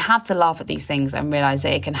 We have to laugh at these things and realise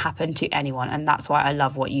that it can happen to anyone. And that's why I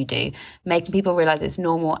love what you do, making people realise it's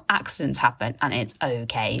normal, accidents happen and it's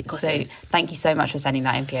okay. So thank you so much for sending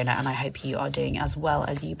that in, Fiona, and I hope you are doing as well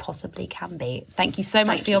as you possibly can be. Thank you so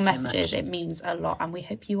much for your messages. It means a lot, and we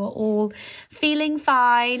hope you are all feeling fine.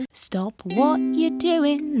 Stop what you're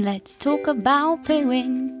doing. Let's talk about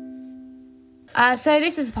pooing. So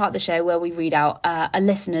this is the part of the show where we read out a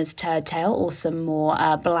listener's turd tale or some more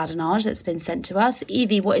bladinage that's been sent to us.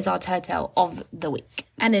 Evie, what is our turd tale of the week?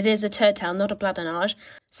 And it is a turd tale, not a bladinage.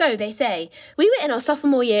 So they say, we were in our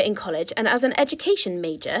sophomore year in college, and as an education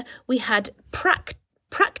major, we had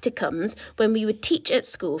practicums when we would teach at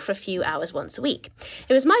school for a few hours once a week.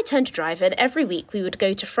 It was my turn to drive, and every week we would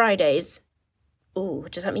go to Fridays. Oh,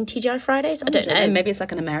 does that mean TGI Fridays? I don't know. Maybe it's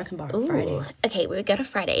like an American bar on Fridays. Okay, we would go to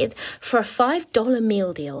Fridays for a $5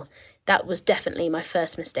 meal deal. That was definitely my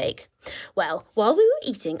first mistake. Well, while we were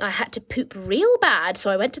eating, I had to poop real bad, so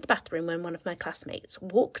I went to the bathroom when one of my classmates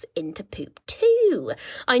walks in to poop too.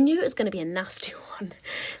 I knew it was going to be a nasty one,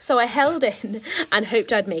 so I held in and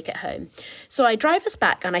hoped I'd make it home. So I drive us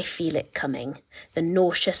back and I feel it coming. The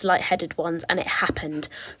nauseous, lightheaded ones, and it happened.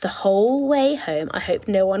 The whole way home, I hoped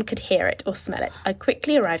no one could hear it or smell it. I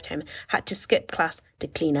quickly arrived home, had to skip class to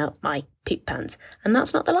clean out my poop pants. And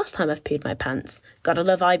that's not the last time I've pooed my pants. Gotta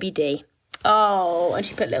love IBD. Oh, and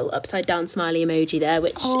she put a little upside down smiley emoji there,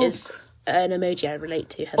 which is an emoji I relate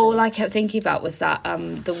to heavily. All I kept thinking about was that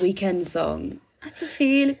the Weekend song. I can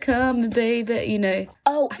feel it coming, baby,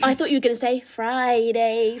 Oh, I thought you were going to say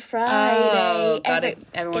Friday. Oh, got it.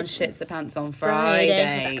 Everyone shits their pants on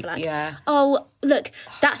Friday. Yeah. Oh, look,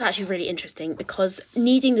 that's actually really interesting, because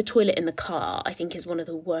needing the toilet in the car, I think, is one of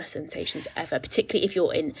the worst sensations ever, particularly if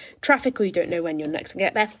you're in traffic or you don't know when you're next going to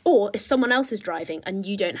get there, or if someone else is driving and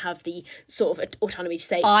you don't have the sort of autonomy to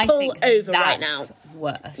say, pull over right now.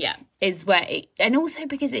 Worse. Yeah. Is where and also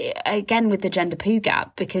because again with the gender poo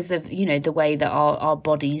gap, because of the way that our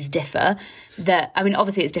bodies differ, that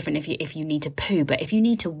obviously it's different if you need to poo, but if you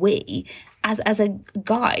need to wee as a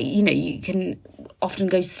guy, you can often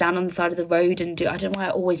go stand on the side of the road and do. I don't know why I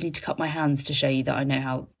always need to cup my hands to show you that I know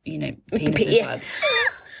how penises work.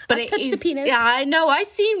 But I've touched a penis. Yeah, I know. I've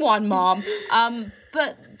seen one, Mom.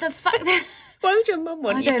 But the fact that why would your mum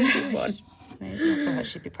want you to see one? Maybe for her,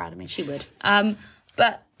 she'd be proud of me. She would.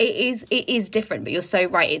 But it is different. But you're so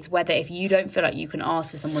right. It's whether if you don't feel like you can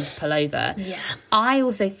ask for someone to pull over. Yeah. I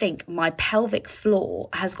also think my pelvic floor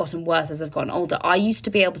has gotten worse as I've gotten older. I used to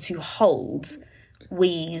be able to hold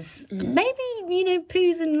wheeze, maybe, poos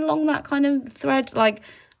cruising along that kind of thread, like,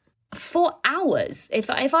 for hours. If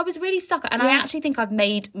I was really stuck, and I actually think I've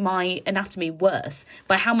made my anatomy worse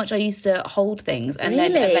by how much I used to hold things and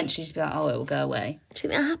then eventually just be like, oh, it will go away. Do you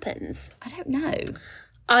think that happens? I don't know.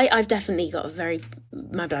 I've definitely got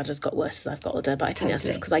my bladder's got worse as I've got older, but I think that's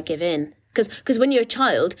just because I give in. Because when you're a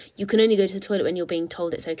child, you can only go to the toilet when you're being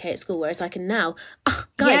told it's okay at school, whereas I can now,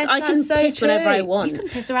 guys, I can piss whenever I want. You can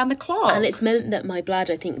piss around the clock. And it's meant that my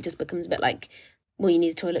bladder, I think, just becomes a bit like, well, you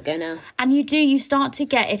need the toilet, go now. And you start to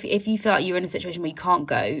get, if you feel like you're in a situation where you can't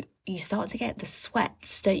go, you start to get the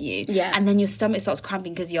sweats, don't you? Yeah. And then your stomach starts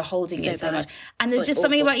cramping because you're holding it so much. And there's just awful.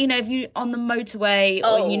 something about, if you're on the motorway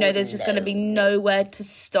or, there's just going to be nowhere to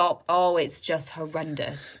stop. Oh, it's just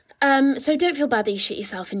horrendous. So don't feel bad that you shit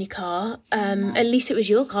yourself in your car. At least it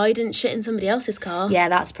was your car. You didn't shit in somebody else's car. Yeah,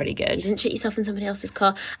 that's pretty good. You didn't shit yourself in somebody else's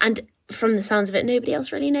car. And from the sounds of it, nobody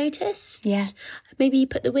else really noticed. Yeah. Maybe you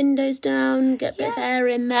put the windows down, get a bit of air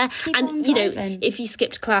in there. Keep on driving. If you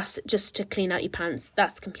skipped class just to clean out your pants,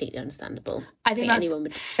 that's completely understandable. I think that's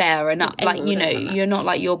fair enough. Like, you're not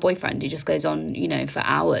like your boyfriend who just goes on, for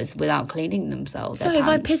hours without cleaning themselves. So if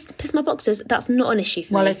I piss my boxes, that's not an issue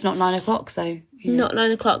for me. Well, it's not 9 o'clock, so... Not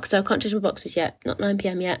 9 o'clock, so I can't touch my boxes yet. Not 9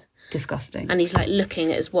 p.m. yet. Disgusting. And he's like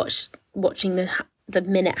looking at his watch, watching the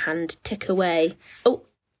minute hand tick away. Oh,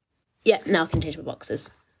 yeah, now I can change my boxes.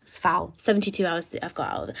 It's foul. 72 hours that I've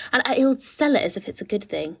got out of it. And he'll sell it as if it's a good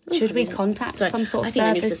thing. Should we contact some sort of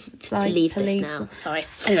service? I think I need to leave police? this now. Sorry.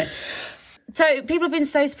 Anyway. So people have been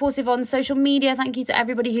so supportive on social media. Thank you to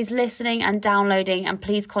everybody who's listening and downloading. And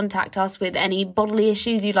please contact us with any bodily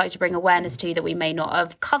issues you'd like to bring awareness to that we may not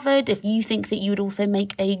have covered. If you think that you would also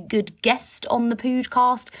make a good guest on the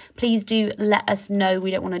podcast, please do let us know.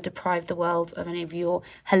 We don't want to deprive the world of any of your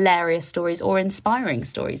hilarious stories or inspiring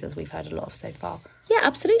stories, as we've heard a lot of so far. Yeah,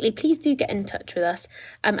 absolutely. Please do get in touch with us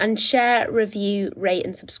and share, review, rate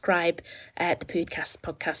and subscribe the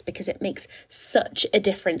podcast because it makes such a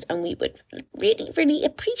difference and we would really, really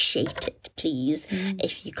appreciate it, please.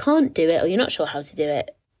 If you can't do it or you're not sure how to do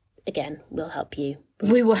it, again, we'll help you.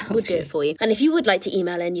 We'll do it for you. And if you would like to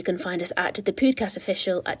email in, you can find us at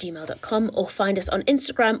thepodcastofficial@gmail.com or find us on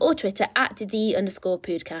Instagram or Twitter at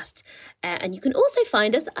 @the_podcast. And you can also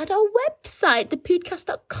find us at our website,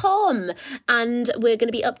 thepodcast.com. And we're going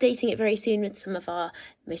to be updating it very soon with some of our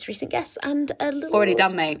most recent guests and a little... Already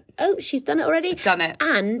done, mate. Oh, she's done it already? Done it.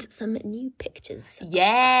 And some new pictures.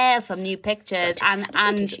 Yeah, some new pictures.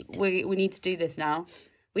 And we need to do this now.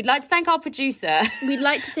 We'd like to thank our producer. We'd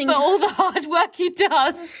like to thank for all the hard work he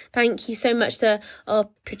does. Thank you so much to our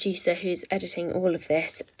producer who's editing all of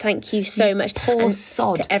this. Thank you so much. Poor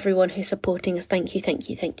sod. To everyone who's supporting us. Thank you, thank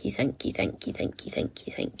you, thank you, thank you, thank you, thank you, thank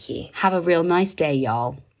you, thank you. Have a real nice day,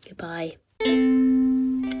 y'all. Goodbye.